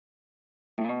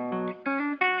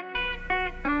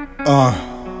Uh,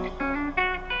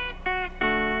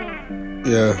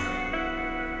 yeah.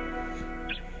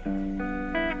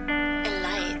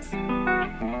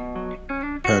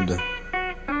 Panda.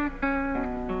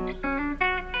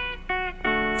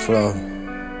 Flow.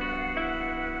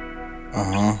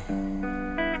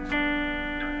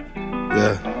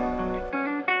 Yeah.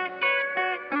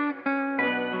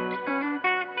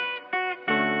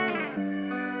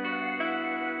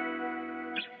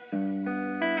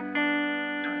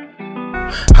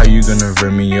 How you gonna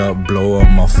ring me up, blow up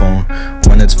my phone?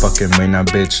 When it's fucking rain, that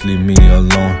bitch, leave me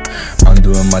alone. I'm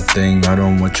doing my thing, I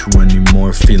don't want you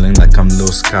anymore. Feeling like I'm Lil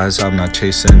Skies, I'm not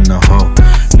chasing the hoe.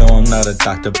 No, I'm not a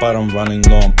doctor, but I'm running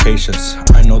low on patience.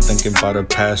 I know thinking about the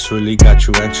past really got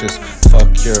you anxious.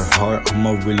 Fuck your heart,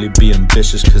 I'ma really be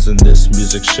ambitious. Cause in this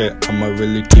music shit, I'ma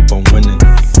really keep on winning.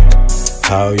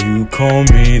 How you call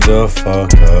me the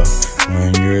fuck up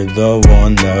when you're the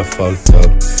one that fucked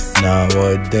up?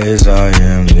 Nowadays I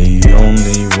am the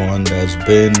only one that's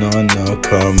been on the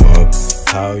come up.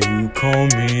 How you call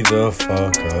me the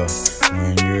fuck up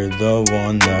when you're the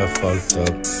one that fucked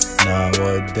up?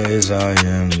 Nowadays I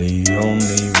am the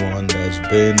only one that's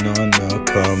been on the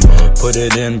come up. Put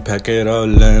it in, pack it up,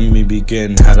 let me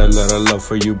begin. Had a lot of love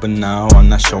for you, but now I'm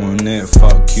not showing it.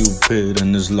 Fuck Cupid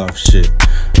and this love shit.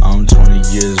 I'm 20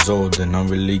 years old and I'm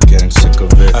really getting sick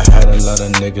of it. I had a lot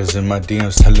of niggas in my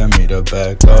DMs telling me to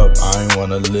back up. I ain't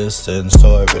wanna listen,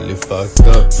 so I really fucked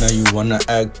up. Now you wanna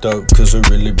act up, cause we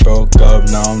really broke up.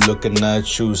 Now I'm looking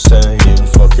at you saying,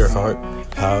 fuck your heart.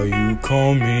 How you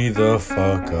call me the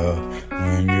fuck up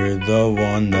when you're the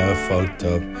one that fucked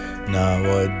up?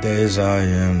 Nowadays I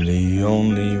am the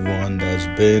only one that's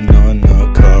been on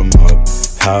the come up.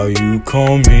 How you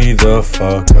call me the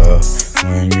fuck up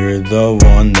when you're the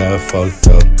one that fucked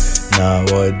up?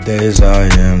 Nowadays I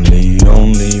am the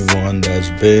only one that's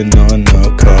been on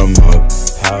the come up.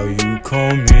 How you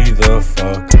call me the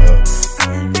fuck up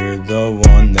when you're the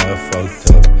one that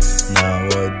fucked up?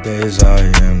 Nowadays I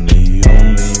am the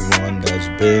only one that's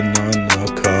been on the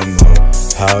come up.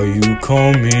 How you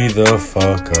call me the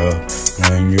fuck up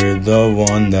when you're the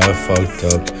one that fucked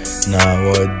up?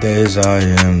 Nowadays I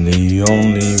am the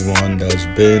only one that's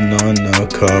been on the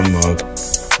come up.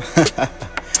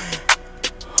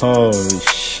 Holy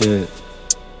shit.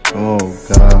 Oh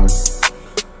god.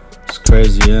 It's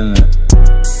crazy, isn't it?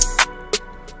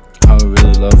 How I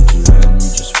really loved you and you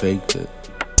just faked it.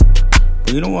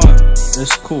 But you know what?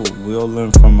 It's cool. We all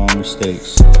learn from our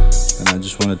mistakes. And I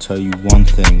just want to tell you one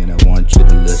thing and I want you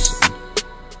to listen.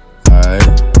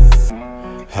 Alright?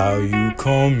 How you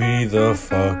call me the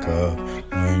fuck up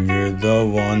when you're the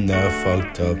one that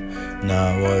fucked up?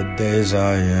 Nowadays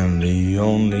I am the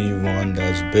only one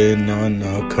that's been on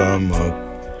the come up.